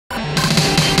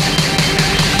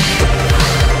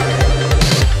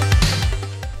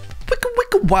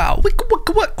wow.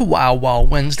 Wow, wow,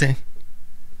 Wednesday.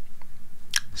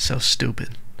 So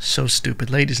stupid. So stupid.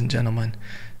 Ladies and gentlemen,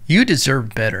 you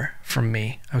deserve better from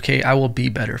me, okay? I will be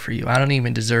better for you. I don't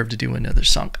even deserve to do another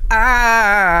song.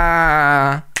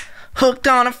 Hooked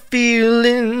on a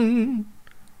feeling.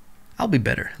 I'll be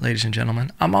better, ladies and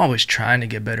gentlemen. I'm always trying to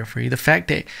get better for you. The fact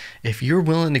that if you're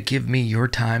willing to give me your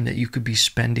time that you could be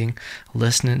spending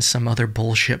listening to some other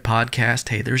bullshit podcast,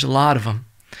 hey, there's a lot of them.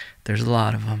 There's a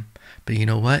lot of them. But you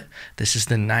know what? This is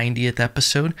the 90th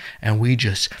episode, and we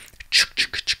just choo.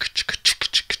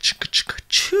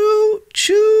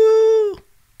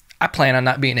 I plan on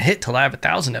not being a hit till I have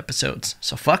 1,000 episodes.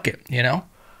 So fuck it, you know?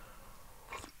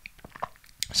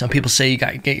 Some people say you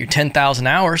got to get your 10,000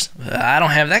 hours. I don't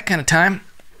have that kind of time.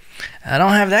 I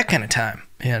don't have that kind of time,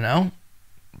 you know?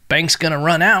 Bank's going to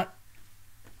run out.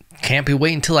 Can't be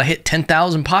waiting until I hit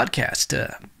 10,000 podcasts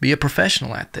to be a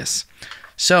professional at this.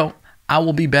 So I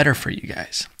will be better for you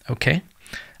guys, okay?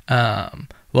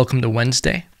 Welcome to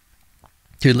Wednesday.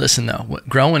 Dude, listen though.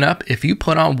 Growing up, if you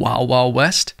put on Wild Wild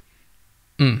West,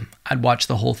 I'd watch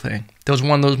the whole thing. There was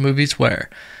one of those movies where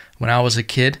when I was a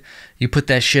kid, you put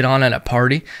that shit on at a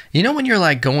party. You know when you're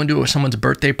like going to someone's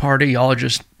birthday party, y'all are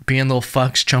just being little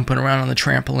fucks jumping around on the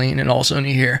trampoline, and all of a sudden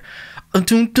you hear,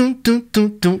 wicka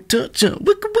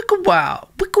wow,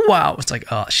 wicka wow. It's like,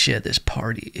 oh shit, this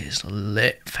party is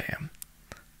lit, fam.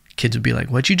 Kids would be like,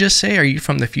 what'd you just say? Are you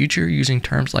from the future using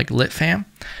terms like lit fam?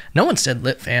 No one said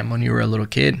lit fam when you were a little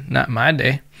kid. Not in my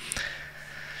day.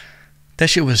 That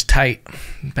shit was tight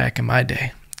back in my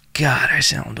day. God, I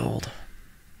sound old.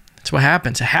 That's what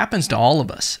happens. It happens to all of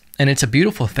us. And it's a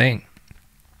beautiful thing.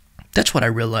 That's what I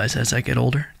realize as I get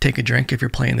older. Take a drink if you're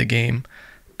playing the game.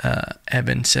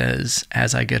 Evan says,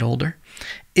 as I get older,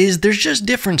 is there's just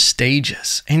different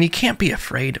stages. And you can't be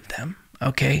afraid of them.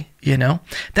 Okay? You know?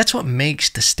 That's what makes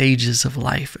the stages of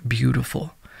life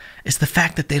beautiful. It's the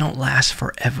fact that they don't last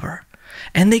forever.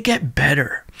 And they get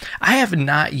better. I have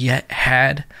not yet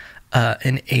had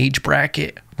an age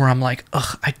bracket where I'm like,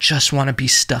 ugh, I just want to be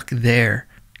stuck there.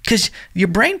 Because your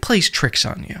brain plays tricks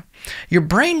on you. Your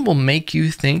brain will make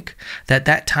you think that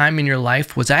that time in your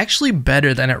life was actually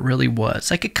better than it really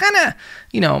was. Like it kind of,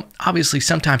 you know, obviously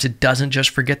sometimes it doesn't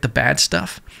just forget the bad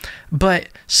stuff, but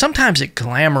sometimes it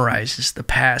glamorizes the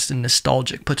past and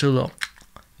nostalgic, puts a little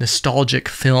nostalgic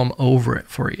film over it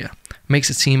for you. Makes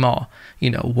it seem all,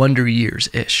 you know, Wonder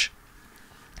Years-ish.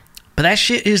 But that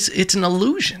shit it's an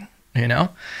illusion. You know,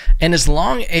 and as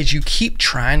long as you keep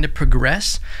trying to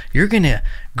progress, you're going to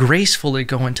gracefully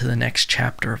go into the next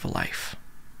chapter of life.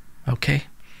 Okay.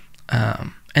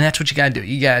 And that's what you got to do.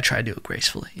 You got to try to do it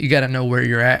gracefully. You got to know where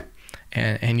you're at,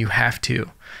 and you have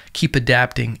to keep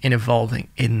adapting and evolving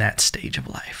in that stage of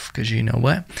life. Because you know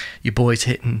what? Your boy's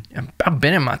hitting, I've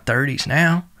been in my 30s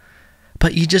now,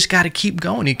 but you just got to keep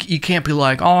going. You can't be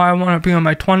like, oh, I want to be in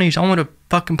my 20s. I want to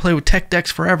fucking play with tech decks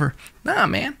forever. Nah,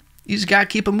 man. You just got to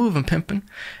keep it moving, pimpin'.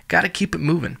 Got to keep it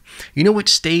moving. You know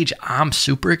which stage I'm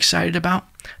super excited about?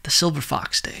 The Silver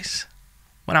Fox days.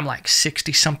 When I'm like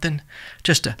 60-something,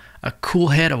 just a cool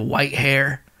head of white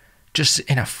hair, just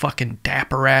in a fucking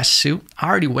dapper-ass suit. I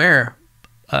already wear,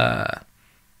 what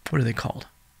are they called?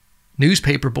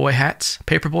 Newspaper boy hats.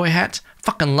 Paperboy hats.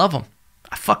 Fucking love them.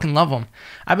 I fucking love them.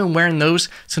 I've been wearing those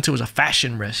since it was a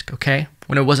fashion risk, okay?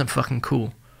 When it wasn't fucking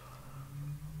cool.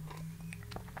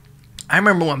 I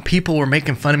remember when people were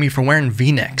making fun of me for wearing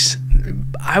V-necks.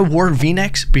 I wore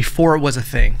V-necks before it was a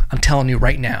thing. I'm telling you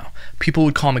right now. People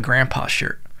would call me grandpa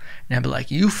shirt. And I'd be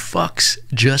like, you fucks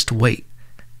just wait.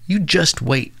 You just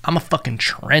wait. I'm a fucking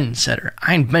trendsetter.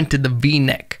 I invented the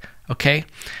V-neck, okay?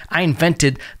 I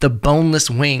invented the boneless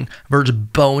wing versus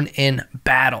bone-in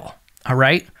battle, all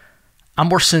right? I'm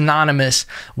more synonymous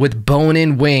with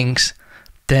bone-in wings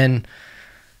than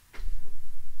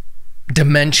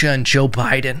dementia and Joe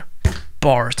Biden.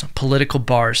 Bars, political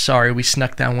bars. Sorry, we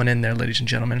snuck that one in there, ladies and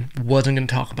gentlemen. Wasn't going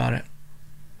to talk about it.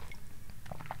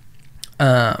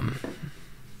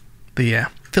 But yeah,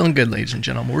 feeling good, ladies and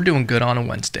gentlemen. We're doing good on a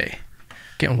Wednesday.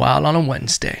 Getting wild on a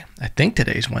Wednesday. I think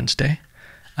today's Wednesday.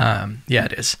 Yeah,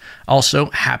 it is.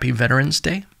 Also, happy Veterans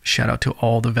Day. Shout out to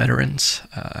all the veterans,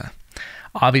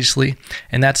 obviously.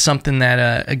 And that's something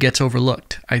that gets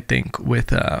overlooked, I think,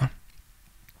 with...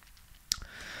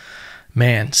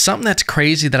 Man, something that's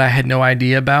crazy that I had no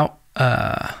idea about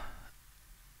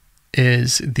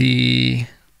is the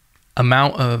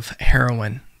amount of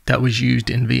heroin that was used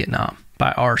in Vietnam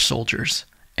by our soldiers.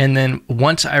 And then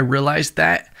once I realized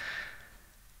that,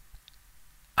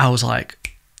 I was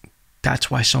like,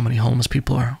 that's why so many homeless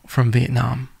people are from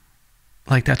Vietnam.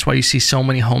 Like, that's why you see so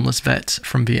many homeless vets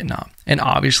from Vietnam. And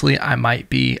obviously, I might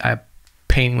be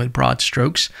painting with broad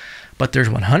strokes, but there's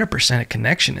 100% a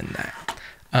connection in that.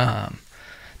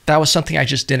 That was something I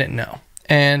just didn't know.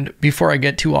 And before I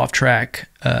get too off track,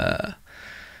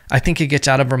 I think it gets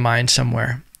out of our mind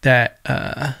somewhere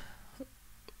that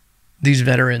these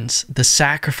veterans, the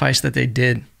sacrifice that they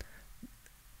did,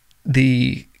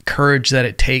 the courage that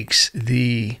it takes,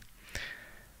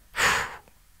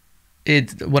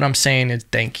 what I'm saying is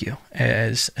thank you.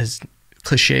 As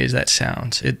cliche as that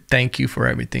sounds, thank you for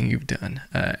everything you've done.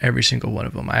 Every single one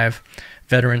of them. I have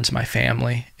veterans, my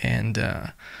family,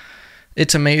 and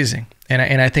it's amazing.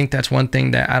 And I think that's one thing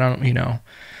that I don't,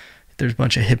 there's a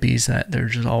bunch of hippies that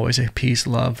there's just always a peace,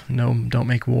 love, no, don't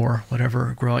make war,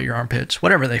 whatever, grow out your armpits,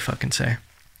 whatever they fucking say.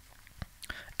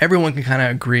 Everyone can kind of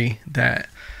agree that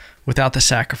without the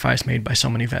sacrifice made by so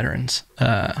many veterans,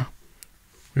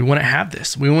 we wouldn't have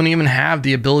this. We wouldn't even have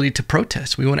the ability to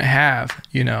protest. We wouldn't have,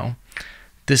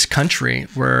 this country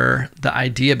where the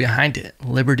idea behind it,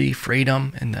 liberty,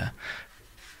 freedom, and the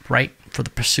right for the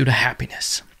pursuit of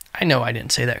happiness. I know I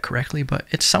didn't say that correctly, but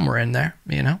it's somewhere in there,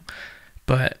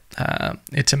 But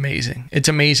it's amazing. It's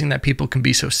amazing that people can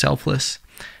be so selfless.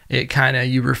 It kind of,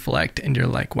 you reflect and you're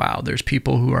like, wow, there's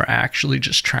people who are actually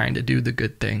just trying to do the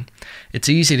good thing. It's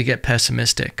easy to get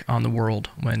pessimistic on the world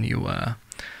when you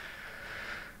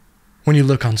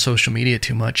look on social media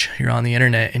too much. You're on the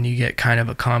internet and you get kind of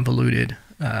a convoluted,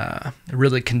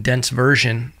 really condensed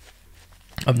version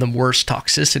of the worst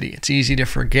toxicity. It's easy to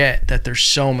forget that there's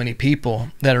so many people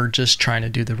that are just trying to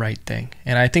do the right thing.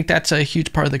 And I think that's a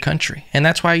huge part of the country. And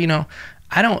that's why,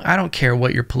 I don't care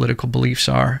what your political beliefs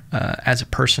are as a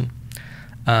person.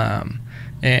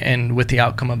 And with the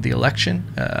outcome of the election,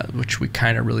 which we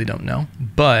kind of really don't know.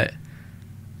 But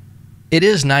it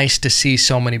is nice to see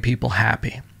so many people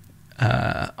happy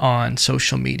on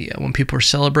social media. When people are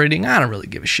celebrating, I don't really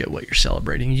give a shit what you're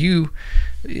celebrating. You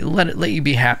let you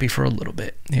be happy for a little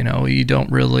bit. You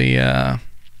don't really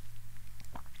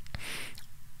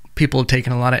people have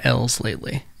taken a lot of L's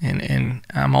lately, and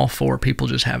I'm all for people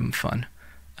just having fun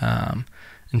and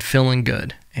feeling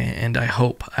good. And I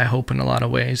hope in a lot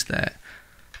of ways that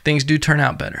things do turn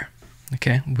out better.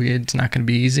 Okay, it's not going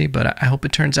to be easy, but I hope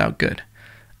it turns out good.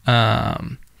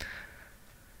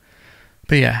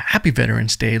 But yeah, happy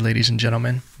Veterans Day, ladies and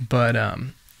gentlemen. But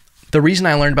the reason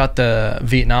I learned about the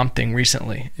Vietnam thing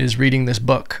recently is reading this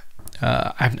book.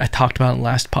 I talked about it in the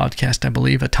last podcast, I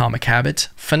believe, Atomic Habits.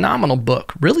 Phenomenal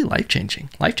book, really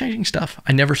life-changing stuff.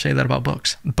 I never say that about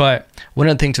books. But one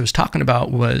of the things I was talking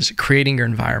about was creating your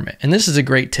environment. And this is a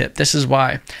great tip. This is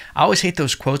why I always hate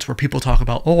those quotes where people talk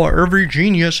about, oh, every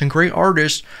genius and great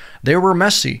artist, they were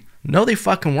messy. No, they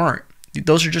fucking weren't.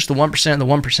 Those are just the 1% of the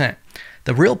 1%.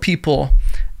 The real people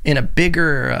in a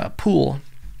bigger pool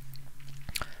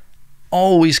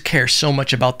always care so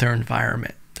much about their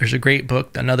environment. There's a great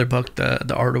book, another book,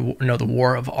 the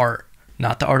War of Art,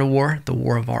 not the Art of War, the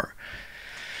War of Art,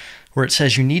 where it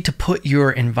says you need to put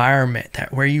your environment,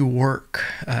 that where you work,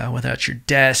 whether it's your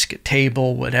desk, a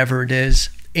table, whatever it is,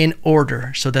 in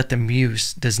order so that the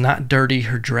muse does not dirty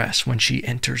her dress when she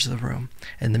enters the room.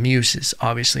 And the muse is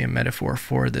obviously a metaphor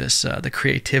for this, the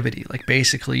creativity. Like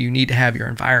basically you need to have your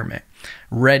environment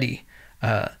ready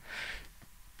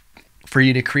for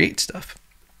you to create stuff.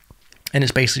 And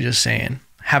it's basically just saying,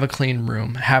 have a clean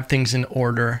room, have things in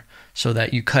order so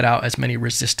that you cut out as many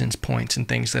resistance points and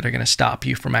things that are going to stop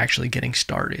you from actually getting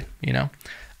started,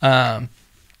 But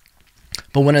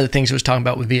one of the things I was talking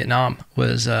about with Vietnam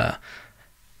was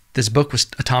this book was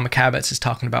Atomic Habits is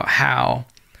talking about how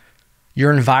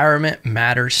your environment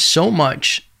matters so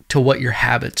much to what your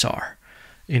habits are,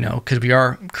 because we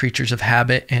are creatures of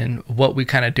habit, and what we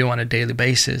kind of do on a daily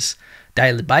basis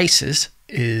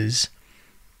is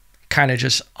kind of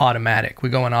just automatic. We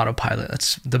go on autopilot.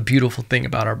 That's the beautiful thing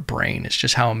about our brain. It's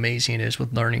just how amazing it is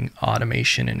with learning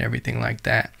automation and everything like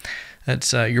that.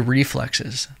 That's your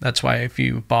reflexes. That's why if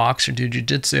you box or do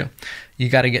jiu-jitsu, you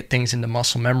got to get things into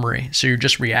muscle memory. So you're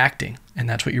just reacting, and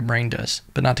that's what your brain does.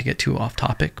 But not to get too off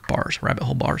topic, rabbit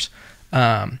hole bars.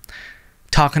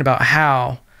 Talking about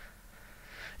how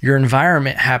your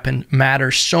environment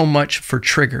matters so much for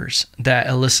triggers that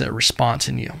elicit a response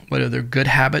in you, whether they're good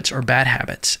habits or bad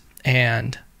habits.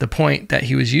 And the point that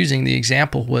he was using, the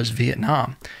example, was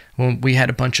Vietnam. When we had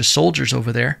a bunch of soldiers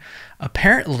over there,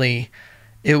 apparently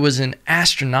it was an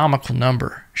astronomical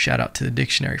number. Shout out to the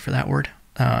dictionary for that word.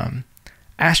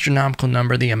 Astronomical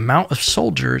number, the amount of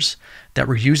soldiers that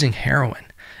were using heroin.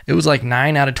 It was like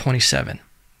 9 out of 27.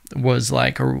 It was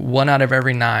like 1 out of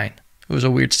every 9. It was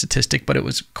a weird statistic, but it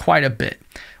was quite a bit,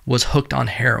 was hooked on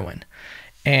heroin.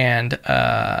 And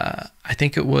I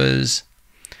think it was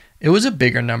It was a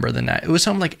bigger number than that. It was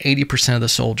something like 80% of the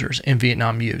soldiers in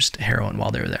Vietnam used heroin while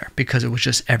they were there because it was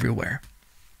just everywhere.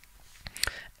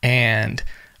 And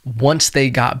once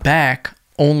they got back,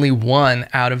 only 1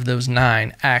 out of those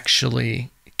 9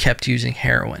 actually kept using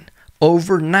heroin.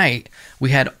 Overnight, we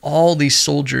had all these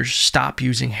soldiers stop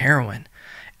using heroin.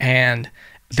 And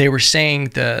they were saying,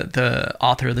 the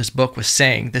author of this book was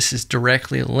saying, this is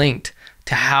directly linked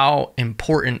to how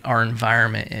important our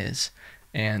environment is.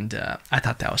 And I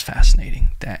thought that was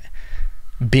fascinating, that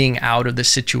being out of the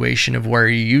situation of where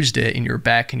you used it and you're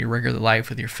back in your regular life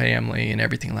with your family and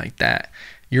everything like that,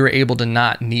 you're able to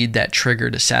not need that trigger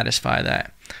to satisfy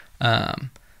that.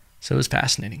 So it was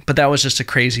fascinating. But that was just a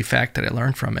crazy fact that I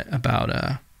learned from it about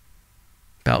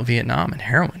Vietnam and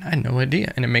heroin. I had no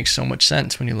idea. And it makes so much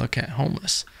sense when you look at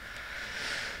homeless.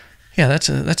 Yeah,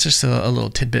 that's just a little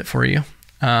tidbit for you.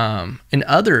 In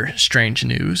other strange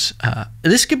news,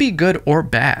 this could be good or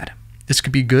bad. This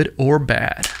could be good or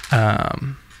bad.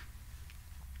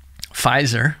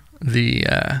 Pfizer,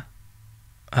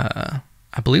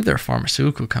 I believe they're a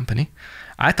pharmaceutical company.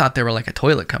 I thought they were like a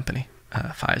toilet company,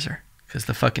 Pfizer, because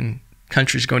the fucking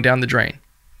country's going down the drain.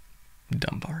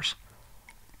 Dumb bars.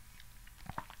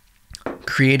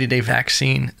 Created a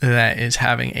vaccine that is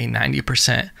having a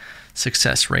 90%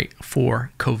 success rate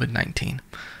for COVID-19.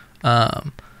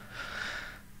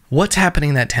 What's happening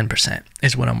in that 10%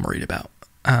 is what I'm worried about.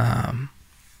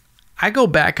 I go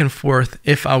back and forth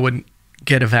if I would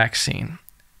get a vaccine.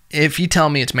 If you tell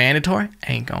me it's mandatory,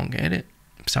 I ain't gonna get it.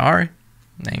 Sorry,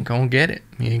 I ain't gonna get it.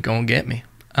 You ain't gonna get me.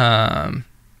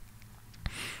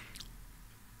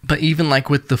 But even like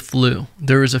with the flu,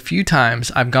 there was a few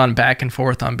times I've gone back and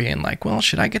forth on being like, well,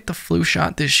 should I get the flu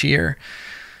shot this year?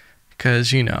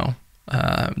 Because, you know,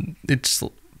 it's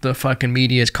the fucking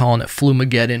media is calling it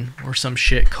Flumageddon or some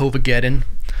shit, Covigeddon.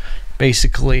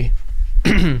 Basically,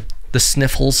 the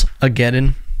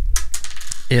sniffles-ageddon.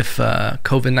 If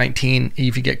COVID-19,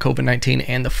 if you get COVID-19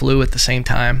 and the flu at the same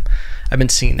time. I've been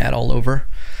seeing that all over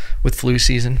with flu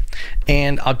season.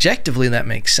 And objectively, that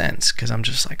makes sense because I'm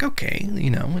just like, okay, you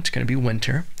know, it's going to be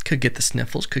winter. Could get the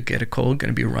sniffles, could get a cold, going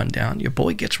to be run down. Your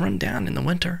boy gets run down in the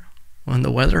winter. When the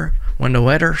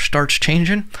weather starts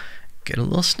changing, get a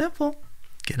little sniffle.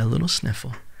 Get a little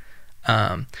sniffle.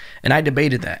 And I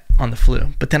debated that on the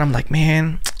flu. But then I'm like,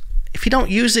 man, if you don't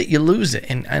use it, you lose it.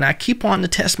 And I keep wanting to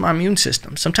test my immune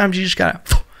system. Sometimes you just got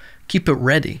to keep it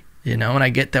ready, you know, and I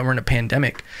get that we're in a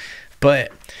pandemic.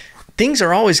 But things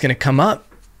are always going to come up,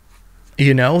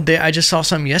 you know. I just saw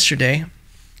something yesterday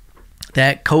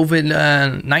that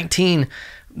COVID-19,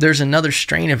 there's another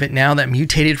strain of it now that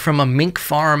mutated from a mink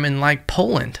farm in like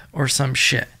Poland or some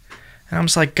shit. And I'm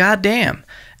just like, God damn.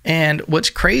 And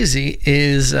what's crazy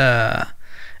is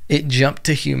it jumped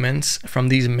to humans from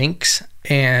these minks,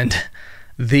 and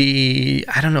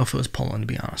I don't know if it was Poland, to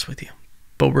be honest with you,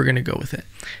 but we're going to go with it.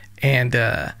 And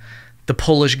the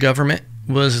Polish government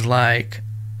was like,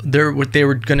 they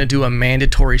were going to do a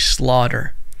mandatory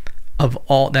slaughter of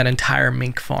all that entire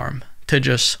mink farm to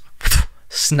just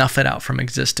snuff it out from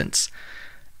existence.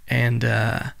 And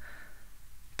the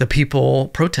people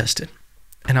protested.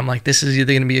 And I'm like, this is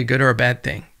either going to be a good or a bad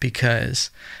thing, because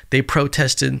they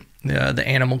protested the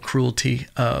animal cruelty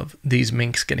of these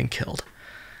minks getting killed.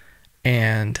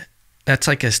 And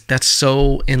that's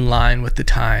so in line with the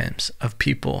times of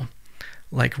people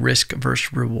like risk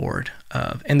versus reward.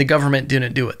 And the government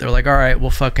didn't do it. They're like, all right,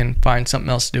 we'll fucking find something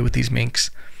else to do with these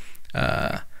minks.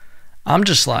 I'm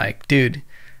just like, dude,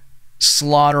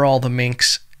 slaughter all the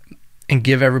minks and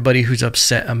give everybody who's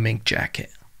upset a mink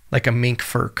jacket, like a mink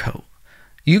fur coat.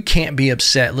 You can't be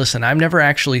upset. Listen, I've never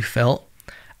actually felt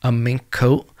a mink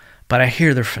coat, but I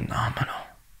hear they're phenomenal.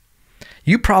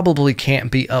 You probably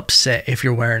can't be upset if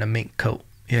you're wearing a mink coat,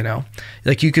 you know?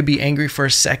 Like, you could be angry for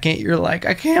a second. You're like,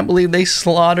 I can't believe they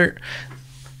slaughtered.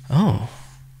 Oh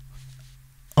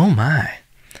my.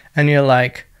 And you're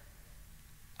like,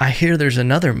 I hear there's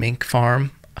another mink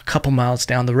farm a couple miles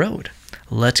down the road.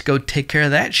 Let's go take care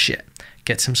of that shit.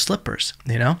 Get some slippers,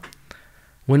 you know?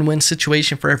 Win-win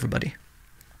situation for everybody.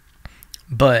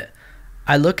 But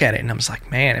I look at it and I'm just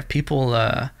like, man, if people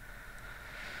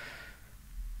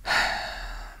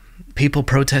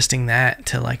protesting that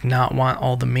to like not want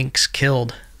all the minks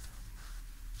killed,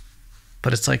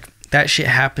 but it's like that shit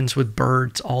happens with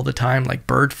birds all the time, like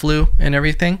bird flu and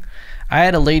everything. I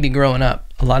had a lady growing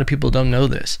up. A lot of people don't know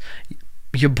this.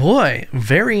 Your boy,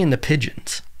 very into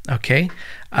pigeons. Okay,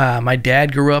 my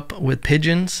dad grew up with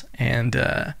pigeons, and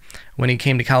when he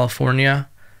came to California,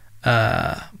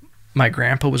 my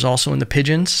grandpa was also into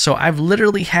pigeons. So I've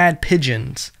literally had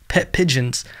pigeons, pet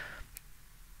pigeons,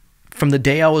 from the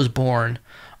day I was born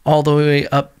all the way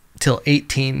up till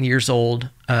 18 years old,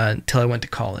 until I went to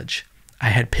college. I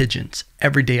had pigeons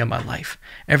every day of my life.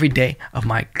 Every day of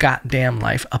my goddamn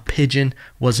life, a pigeon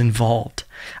was involved.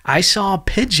 I saw a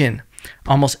pigeon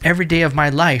almost every day of my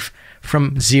life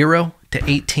from 0 to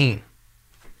 18.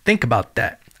 Think about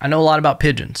that. I know a lot about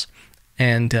pigeons.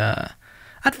 And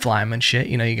I'd fly them and shit.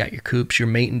 You know, you got your coops, you're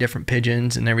mating different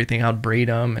pigeons and everything. I'd breed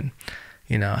them and,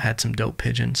 you know, had some dope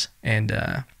pigeons.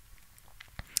 And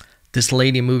this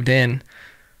lady moved in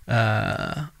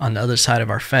on the other side of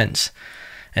our fence.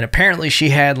 And apparently she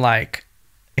had like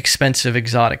expensive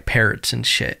exotic parrots and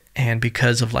shit. And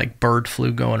because of like bird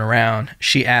flu going around,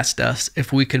 she asked us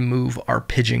if we could move our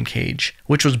pigeon cage,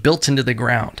 which was built into the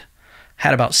ground.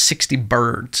 Had about 60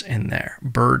 birds in there,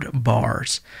 bird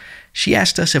bars. She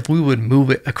asked us if we would move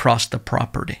it across the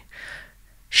property.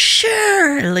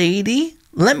 Sure, lady.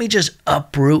 Let me just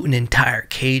uproot an entire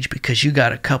cage because you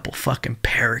got a couple fucking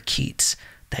parakeets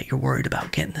that you're worried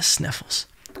about getting the sniffles.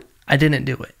 I didn't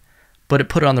do it, but it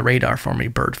put it on the radar for me,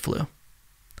 bird flu.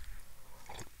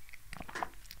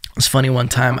 It was funny one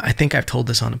time, I think I've told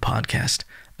this on a podcast.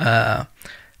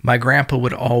 My grandpa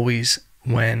would always,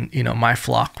 when, you know, my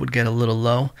flock would get a little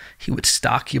low, he would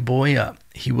stock your boy up.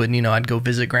 He would, you know, I'd go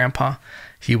visit grandpa.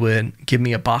 He would give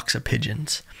me a box of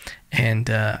pigeons. And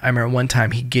I remember one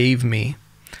time he gave me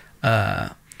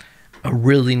a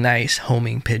really nice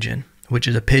homing pigeon, which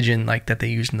is a pigeon like that they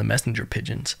use in the messenger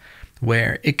pigeons,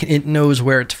 where it knows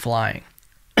where it's flying.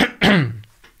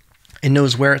 It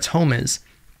knows where its home is,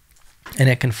 and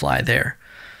it can fly there.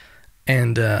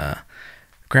 And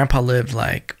grandpa lived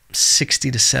like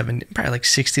 60 to 70, probably like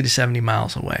 60 to 70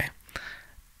 miles away.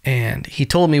 And he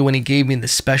told me when he gave me the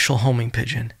special homing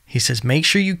pigeon, he says, make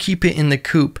sure you keep it in the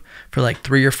coop for like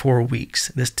 3 or 4 weeks.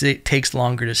 This takes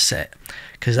longer to set,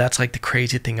 because that's like the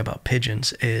crazy thing about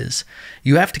pigeons is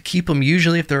you have to keep them,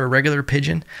 usually if they're a regular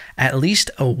pigeon, at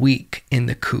least a week in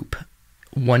the coop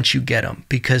once you get them,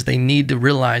 because they need to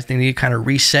realize, they need to kind of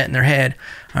reset in their head.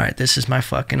 All right, this is my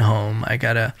fucking home. I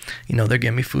gotta, you know, they're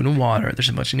giving me food and water. There's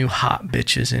a bunch of new hot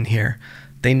bitches in here.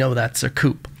 They know that's their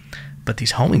coop. But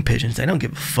these homing pigeons, they don't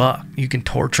give a fuck. You can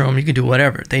torture them. You can do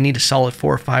whatever. They need a solid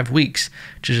 4 or 5 weeks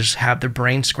to just have their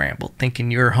brain scrambled, thinking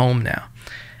you're home now.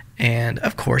 And,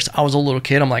 of course, I was a little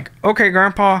kid. I'm like, okay,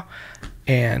 Grandpa.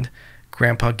 And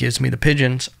Grandpa gives me the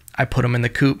pigeons. I put them in the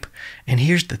coop. And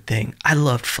here's the thing. I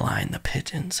loved flying the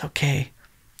pigeons, okay?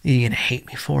 You're going to hate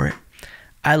me for it.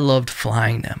 I loved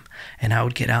flying them. And I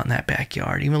would get out in that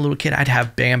backyard. Even a little kid, I'd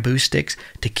have bamboo sticks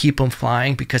to keep them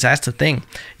flying, because that's the thing.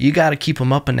 You got to keep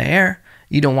them up in the air.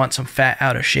 You don't want some fat,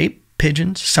 out of shape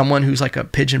pigeons. Someone who's like a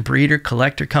pigeon breeder,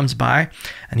 collector comes by,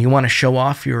 and you want to show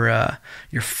off your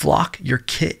flock, your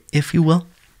kit, if you will.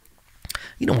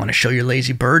 You don't want to show your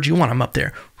lazy birds. You want them up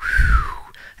there.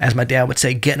 As my dad would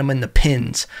say, get them in the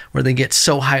pins, where they get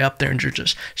so high up there and you're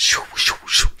just shoo, shoo,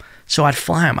 shoo. So I'd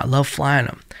fly them. I love flying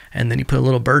them. And then you put a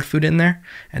little bird food in there,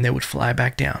 and they would fly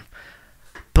back down.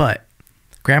 But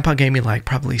Grandpa gave me like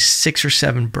probably 6 or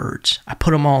 7 birds. I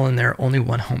put them all in there, only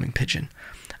one homing pigeon.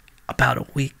 About a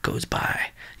week goes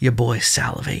by. Your boy's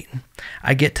salivating.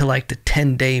 I get to like the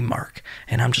 10-day mark,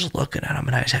 and I'm just looking at them,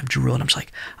 and I just have drool, and I'm just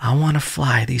like, I want to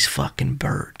fly these fucking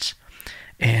birds.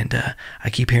 And I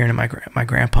keep hearing my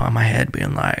grandpa in my head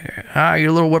being like,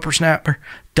 you little whippersnapper,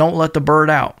 don't let the bird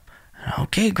out.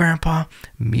 Okay, Grandpa,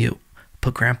 mute.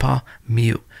 Put Grandpa,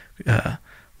 mute.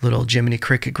 Little Jiminy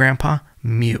Cricket Grandpa,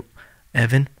 mute.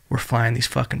 Evan, we're flying these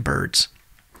fucking birds.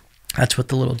 That's what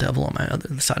the little devil on my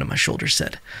other side of my shoulder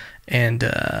said. And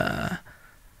I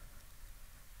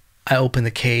opened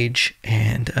the cage,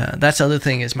 and that's the other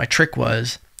thing is my trick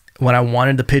was, when I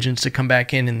wanted the pigeons to come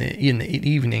back in the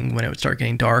evening, when it would start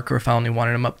getting dark, or if I only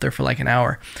wanted them up there for like an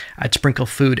hour, I'd sprinkle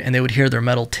food, and they would hear their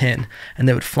metal tin, and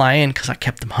they would fly in because I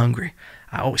kept them hungry.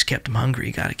 I always kept them hungry.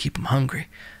 You got to keep them hungry.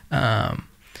 And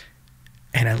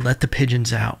I let the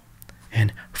pigeons out,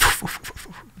 and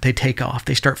they take off.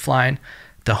 They start flying.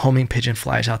 The homing pigeon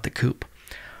flies out the coop.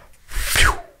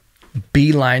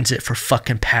 Beelines it for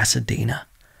fucking Pasadena.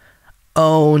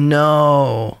 Oh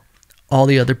no. All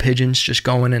the other pigeons just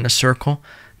going in a circle.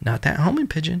 Not that homing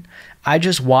pigeon. I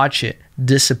just watch it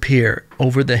disappear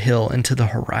over the hill into the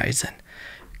horizon.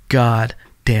 God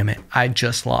damn it, I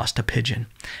just lost a pigeon.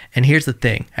 And here's the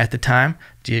thing. At the time,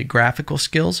 geographical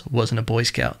skills, wasn't a Boy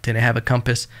Scout, didn't have a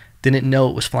compass, didn't know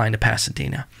it was flying to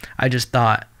Pasadena. I just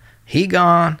thought, he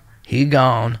gone,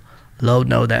 Lord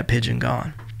know that pigeon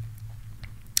gone.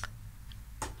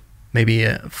 Maybe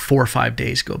 4 or 5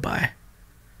 days go by.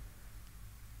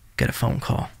 Get a phone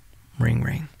call. Ring,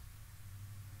 ring.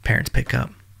 Parents pick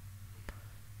up.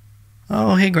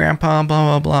 Oh, hey, Grandpa,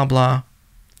 blah, blah, blah, blah.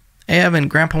 Hey, Evan,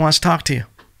 Grandpa wants to talk to you.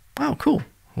 Oh, cool.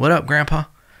 What up, Grandpa?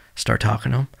 Start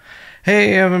talking to him.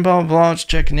 Hey, Evan, blah, blah, blah, just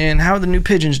checking in. How are the new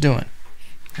pigeons doing?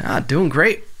 Doing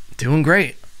great. Doing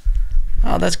great.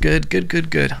 Oh, that's good.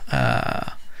 Good.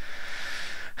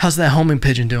 How's that homing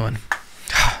pigeon doing?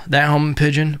 That homing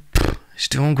pigeon, he's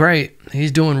doing great.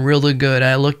 He's doing really good.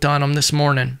 I looked on him this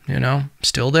morning,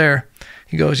 still there.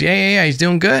 He goes, yeah, he's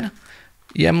doing good.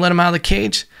 You haven't let him out of the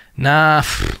cage? Nah,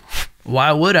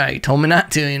 why would I? He told me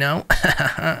not to,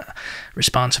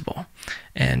 Responsible.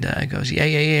 And he goes,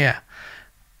 yeah.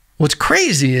 What's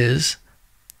crazy is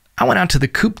I went out to the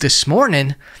coop this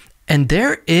morning and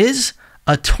there is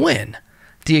a twin.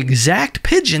 The exact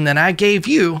pigeon that I gave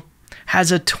you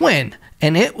has a twin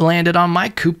and it landed on my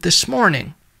coop this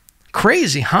morning.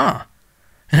 Crazy, huh?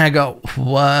 And I go,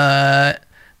 what?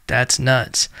 That's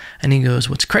nuts. And he goes,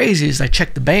 what's crazy is I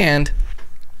checked the band.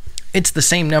 It's the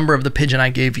same number of the pigeon I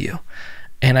gave you.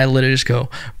 And I literally just go,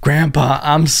 Grandpa,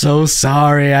 I'm so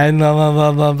sorry. I blah, blah,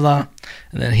 blah, blah, blah.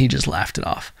 And then he just laughed it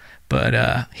off.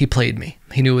 But he played me.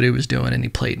 He knew what he was doing and he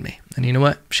played me. And you know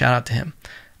what? Shout out to him.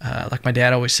 Like my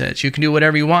dad always says, you can do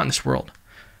whatever you want in this world.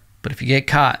 But if you get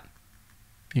caught,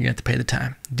 you're going to have to pay the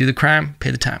time. Do the crime,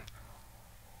 pay the time.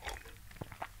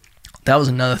 That was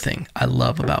another thing I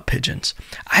love about pigeons.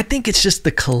 I think it's just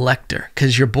the collector.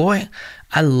 Because your boy,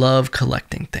 I love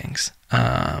collecting things.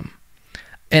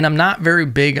 And I'm not very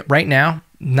big, right now,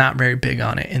 not very big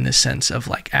on it in the sense of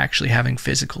like actually having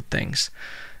physical things.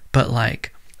 But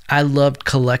like, I loved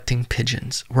collecting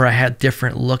pigeons where I had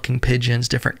different looking pigeons,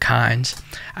 different kinds.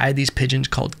 I had these pigeons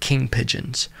called king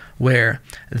pigeons where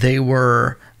they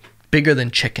were bigger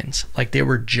than chickens. Like they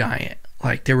were giant,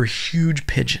 like they were huge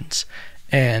pigeons.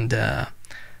 And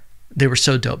they were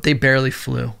so dope. They barely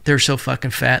flew. They were so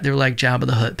fucking fat. They were like Jabba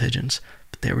the Hutt pigeons,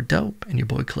 but they were dope and your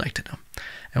boy collected them.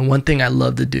 And one thing I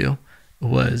loved to do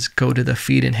was go to the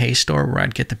feed and hay store where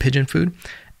I'd get the pigeon food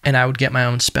and I would get my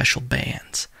own special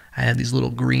bands. I had these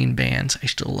little green bands. I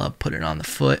still love putting it on the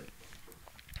foot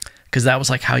because that was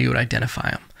like how you would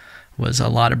identify them. Was a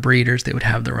lot of breeders, they would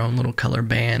have their own little color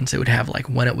bands. They would have like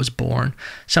when it was born.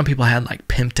 Some people had like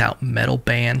pimped out metal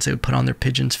bands they would put on their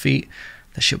pigeons' feet.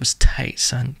 That shit was tight,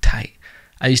 son, tight.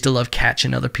 I used to love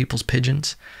catching other people's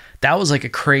pigeons. That was like a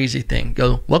crazy thing.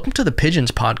 Go, welcome to the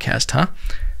Pigeons podcast, huh?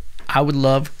 I would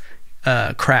love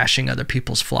crashing other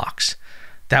people's flocks.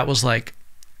 That was like,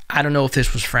 I don't know if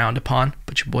this was frowned upon,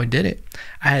 but your boy did it.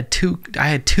 I had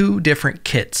two different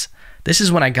kits. This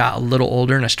is when I got a little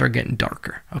older and I started getting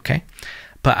darker, okay?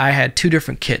 But I had two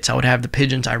different kits. I would have the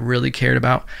pigeons I really cared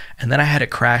about, and then I had a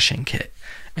crashing kit.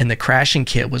 And the crashing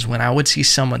kit was when I would see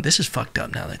someone, this is fucked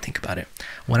up now that I think about it.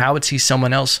 When I would see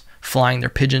someone else flying their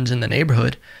pigeons in the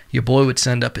neighborhood, your boy would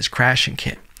send up his crashing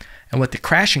kit. And what the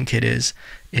crashing kit is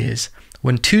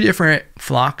when two different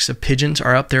flocks of pigeons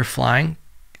are up there flying,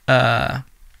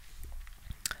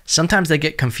 sometimes they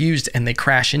get confused and they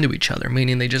crash into each other,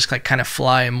 meaning they just like kind of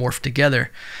fly and morph together.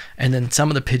 And then some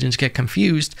of the pigeons get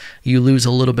confused. You lose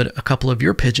a couple of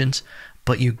your pigeons,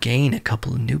 but you gain a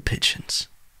couple of new pigeons.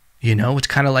 It's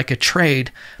kind of like a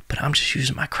trade, but I'm just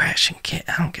using my crashing kit.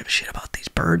 I don't give a shit about these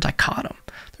birds. I caught them.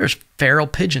 There's feral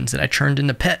pigeons that I turned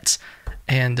into pets.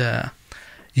 And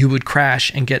you would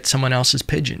crash and get someone else's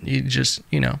pigeon. You just,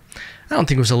 I don't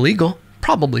think it was illegal.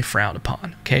 Probably frowned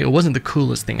upon, okay? It wasn't the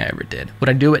coolest thing I ever did. Would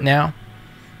I do it now?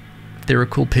 If they were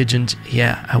cool pigeons,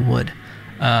 yeah, I would.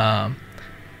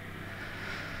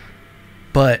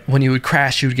 But when you would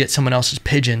crash, you would get someone else's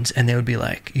pigeons and they would be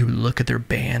like, you would look at their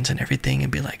bands and everything and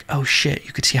be like, oh shit,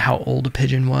 you could see how old a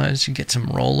pigeon was. You get some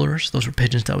rollers. Those were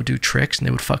pigeons that would do tricks and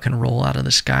they would fucking roll out of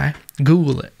the sky.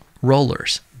 Google it.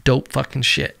 Rollers. Dope fucking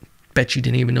shit. Bet you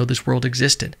didn't even know this world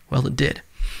existed. Well, it did.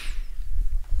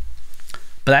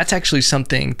 But that's actually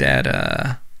something that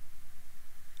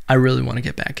I really want to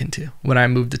get back into. When I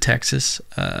move to Texas,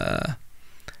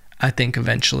 I think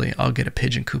eventually I'll get a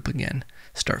pigeon coop again.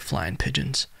 Start flying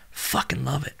pigeons. Fucking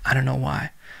love it. I don't know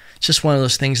why. It's just one of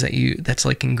those things that's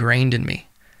like ingrained in me.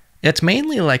 It's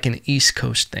mainly like an East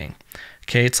Coast thing.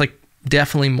 Okay, it's like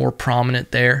definitely more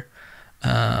prominent there.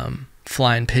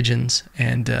 Flying pigeons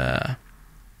and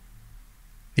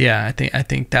yeah, I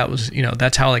think that was,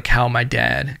 that's how my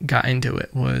dad got into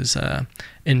it was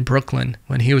in Brooklyn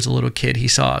when he was a little kid. He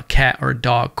saw a cat or a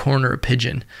dog corner a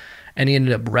pigeon and he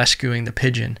ended up rescuing the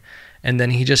pigeon. And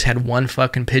then he just had one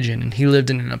fucking pigeon and he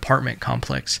lived in an apartment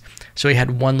complex. So he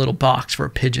had one little box for a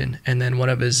pigeon. And then one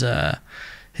of his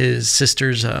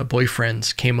sister's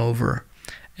boyfriends came over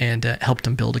and helped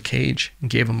him build a cage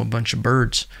and gave him a bunch of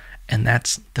birds. And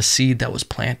that's the seed that was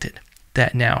planted.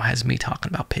 That now has me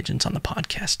talking about pigeons on the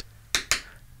podcast.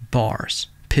 Bars.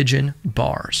 Pigeon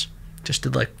bars. Just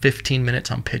did like 15 minutes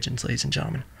on pigeons, ladies and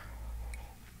gentlemen.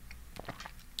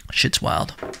 Shit's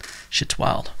wild. Shit's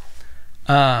wild.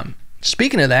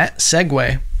 Speaking of that,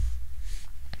 segue.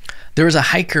 There was a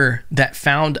hiker that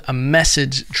found a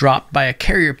message dropped by a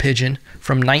carrier pigeon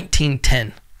from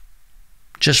 1910.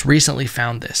 Just recently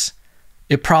found this.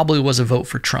 It probably was a vote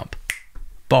for Trump.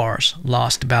 Bars.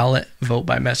 Lost ballot. Vote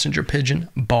by messenger pigeon.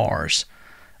 Bars.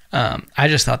 I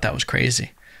just thought that was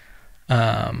crazy.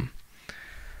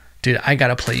 Dude, I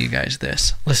gotta play you guys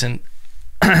this. Listen,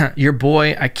 your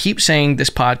boy, I keep saying this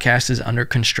podcast is under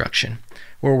construction,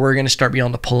 where we're gonna start being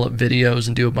able to pull up videos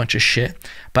and do a bunch of shit.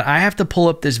 But I have to pull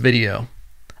up this video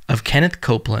of Kenneth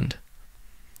Copeland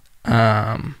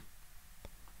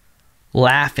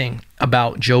laughing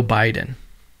about Joe Biden.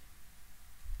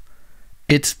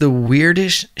 It's the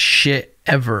weirdest shit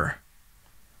ever.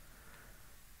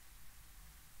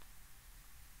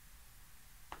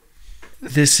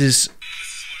 This is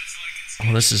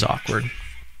awkward.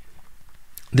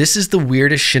 This is the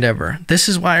weirdest shit ever. This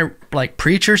is why, like,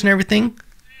 preachers and everything,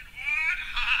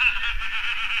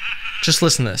 just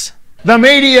listen to this. The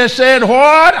media said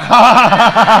what?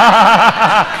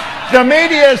 The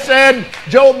media said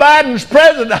Joe Biden's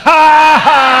president. Ha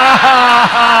ha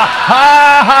ha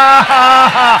ha ha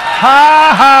ha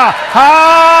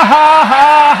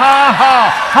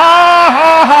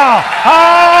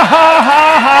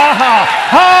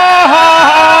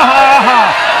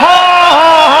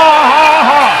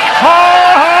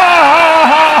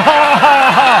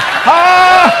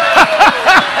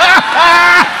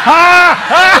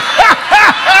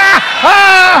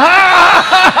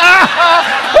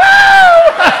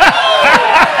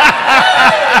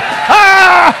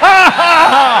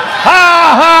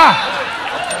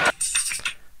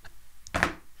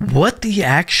What the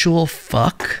actual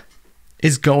fuck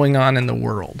is going on in the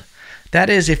world? That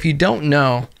is, if you don't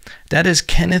know, that is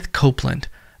Kenneth Copeland,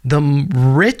 the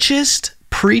richest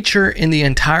preacher in the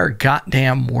entire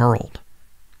goddamn world.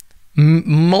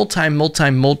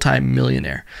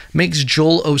 Multi-millionaire. Makes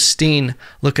Joel Osteen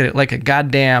look at it like a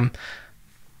goddamn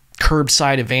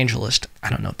curbside evangelist. I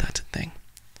don't know if that's a thing.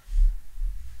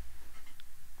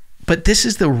 But this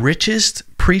is the richest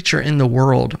preacher in the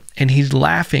world, and he's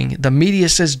laughing. The media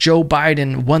says Joe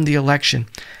Biden won the election,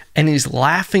 and he's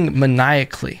laughing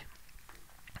maniacally.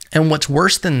 And what's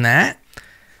worse than that,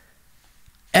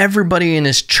 everybody in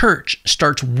his church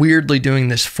starts weirdly doing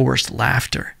this forced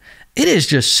laughter. It is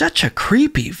just such a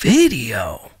creepy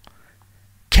video.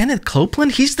 Kenneth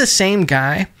Copeland, he's the same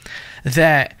guy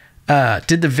that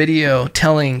did the video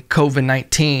telling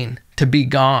COVID-19 to be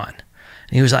gone.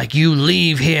 And he was like, you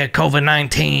leave here,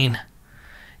 COVID-19.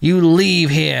 You leave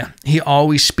here. He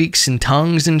always speaks in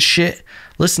tongues and shit.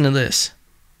 Listen to this.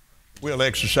 We'll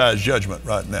exercise judgment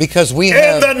right now. Because we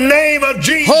have... In the name of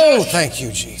Jesus. Oh, thank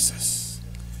you, Jesus.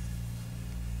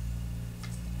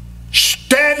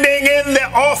 Standing in the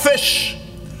office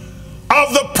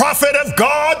of the prophet of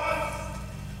God,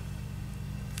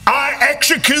 I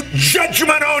execute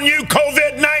judgment on you,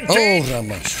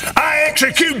 COVID-19. I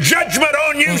execute judgment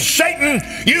on you, Satan,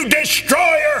 you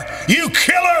destroyer, you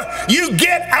killer. You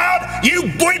get out.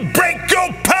 We break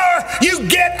your power. You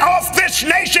get off this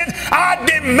nation. I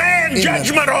demand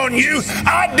judgment on you.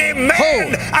 I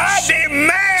demand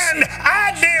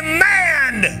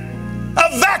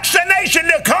a vaccination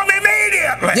to come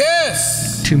immediately.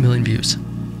 Yes. 2 million views.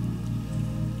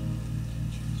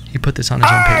 He put this on his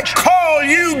own page. I call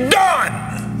you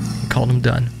done. He called him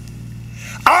done.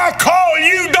 I call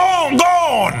you gone.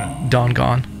 Dawn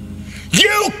gone.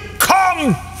 You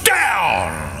come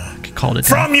down. He called it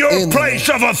from your place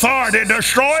of authority,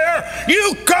 destroyer.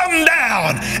 You come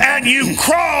down and you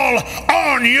crawl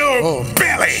on your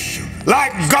belly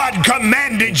like God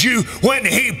commanded you when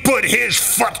he put his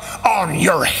foot on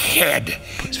your head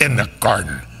in the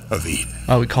Garden of Eden.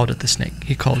 Oh, he called it the snake.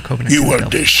 He called COVID-19. You will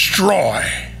destroy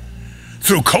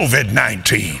through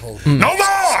COVID-19. No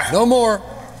more. No more.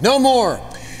 No more.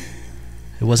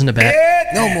 It wasn't a bat.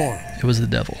 No more. It was the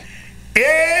devil.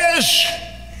 Is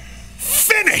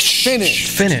finished.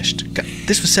 Finished. God,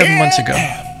 this was 7 months ago.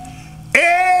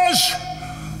 Is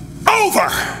over.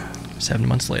 7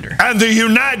 months later. And the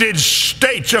United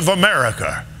States of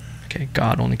America. Okay,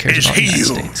 God only cares about the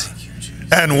United States.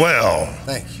 And well.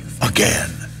 Thank you.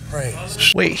 Again.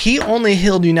 Praise. Wait, he only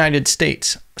healed United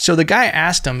States. So the guy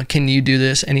asked him, can you do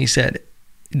this? And he said,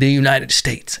 the United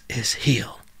States is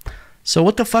healed. So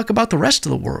what the fuck about the rest of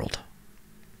the world?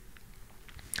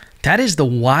 That is the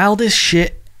wildest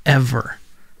shit ever.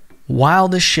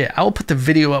 Wildest shit. I will put the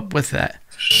video up with that.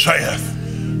 Saith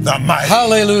the mighty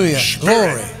Hallelujah.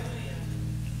 Spirit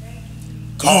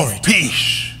Glory. Of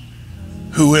peace,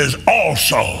 who is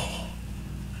also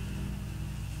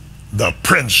the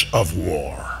Prince of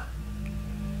War.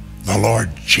 the Lord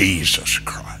Jesus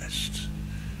Christ.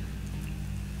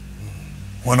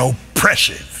 When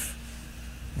oppressive,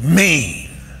 mean,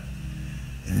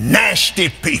 nasty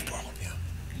people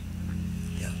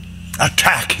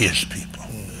attack his people.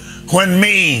 When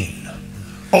mean,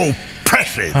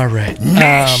 oppressive, all right.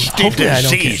 nasty Hopefully I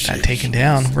don't get diseases that taken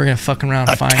down. We're going to fuck around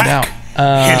and find out.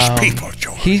 his people,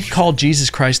 George. He called Jesus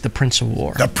Christ the Prince of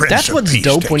War. The Prince That's of what's Peace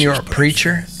dope takes when you're his a place.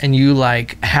 preacher and you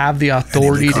like have the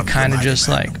authority to becomes the kind of mighty just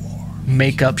man like of war.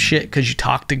 make up shit because you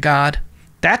talk to God.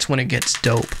 That's when it gets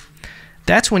dope.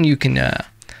 That's when you can.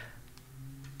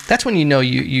 That's when you know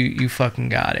you fucking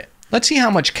got it. Let's see how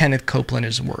much Kenneth Copeland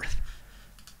is worth.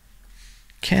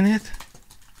 Kenneth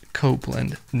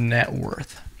Copeland net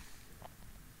worth.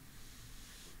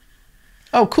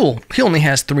 Oh, cool. He only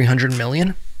has 300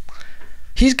 million.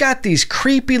 He's got these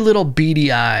creepy little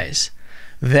beady eyes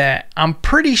that I'm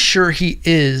pretty sure he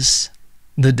is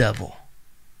the devil.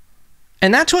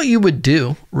 And that's what you would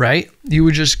do, right? You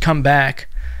would just come back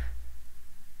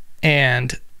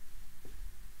and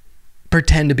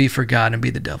pretend to be for God and be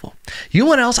the devil. You know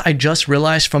what else I just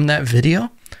realized from that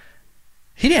video?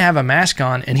 He didn't have a mask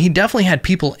on, and he definitely had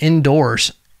people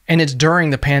indoors, and it's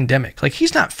during the pandemic. Like,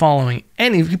 he's not following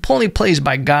any, he only plays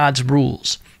by God's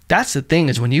rules. That's the thing,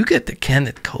 is when you get to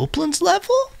Kenneth Copeland's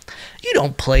level, you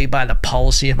don't play by the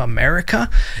policy of America.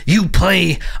 You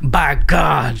play by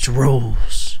God's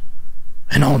rules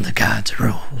and only God's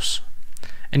rules.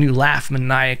 And you laugh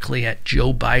maniacally at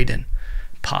Joe Biden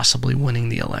possibly winning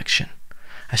the election.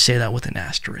 I say that with an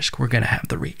asterisk. We're going to have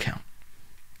the recount.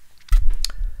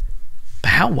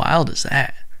 But how wild is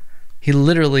that? He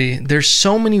literally, there's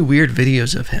so many weird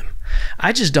videos of him.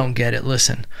 I just don't get it.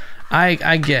 Listen, I'm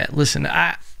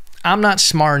not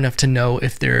smart enough to know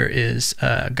if there is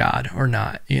God or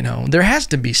not. You know, there has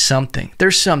to be something.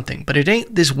 There's something, but it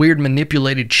ain't this weird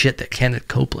manipulated shit that Kenneth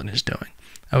Copeland is doing.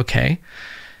 Okay?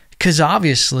 Because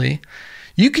obviously,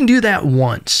 you can do that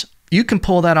once. You can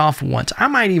pull that off once. I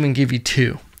might even give you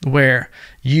two, where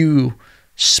you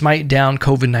smite down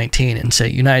COVID-19 and say,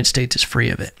 United States is free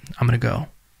of it. I'm going to go,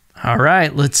 all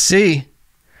right, let's see.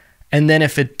 And then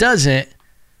if it doesn't,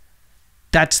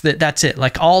 that's it.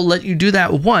 Like, I'll let you do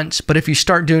that once, but if you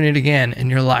start doing it again and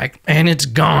you're like, and it's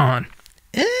gone.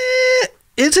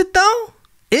 Is it though?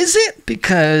 Is it?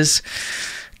 Because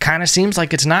kind of seems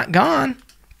like it's not gone.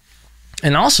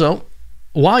 And also,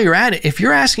 while you're at it, if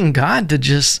you're asking God to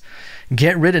just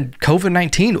get rid of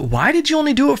COVID-19, why did you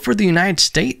only do it for the United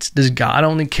States? Does God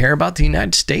only care about the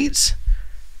United States?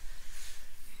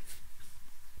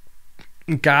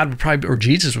 God would probably, or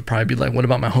Jesus would probably be like, what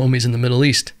about my homies in the Middle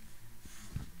East?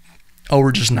 Oh,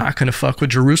 we're just not going to fuck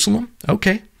with Jerusalem?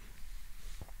 Okay.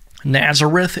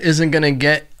 Nazareth isn't going to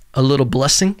get a little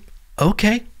blessing?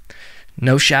 Okay.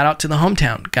 No shout out to the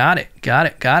hometown. Got it.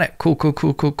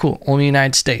 Cool. Only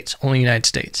United States.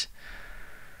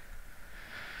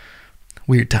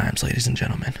 Weird times, ladies and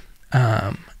gentlemen.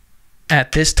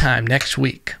 At this time next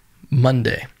week,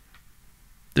 Monday,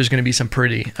 there's going to be some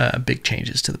pretty big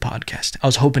changes to the podcast. I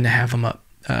was hoping to have them up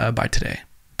by today,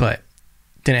 but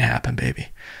didn't happen, baby.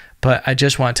 But I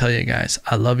just want to tell you guys,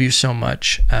 I love you so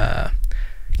much.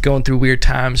 Going through weird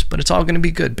times, but it's all going to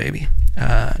be good, baby.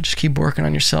 Just keep working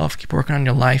on yourself. Keep working on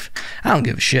your life. I don't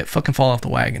give a shit. Fucking fall off the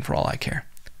wagon for all I care.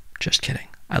 Just kidding.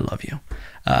 I love you.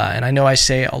 And I know I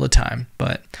say it all the time,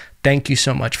 but thank you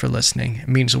so much for listening. It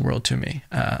means the world to me.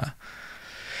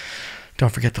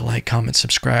 Don't forget to like, comment,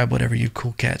 subscribe, whatever you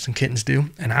cool cats and kittens do.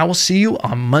 And I will see you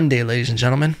on Monday, ladies and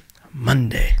gentlemen.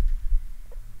 Monday.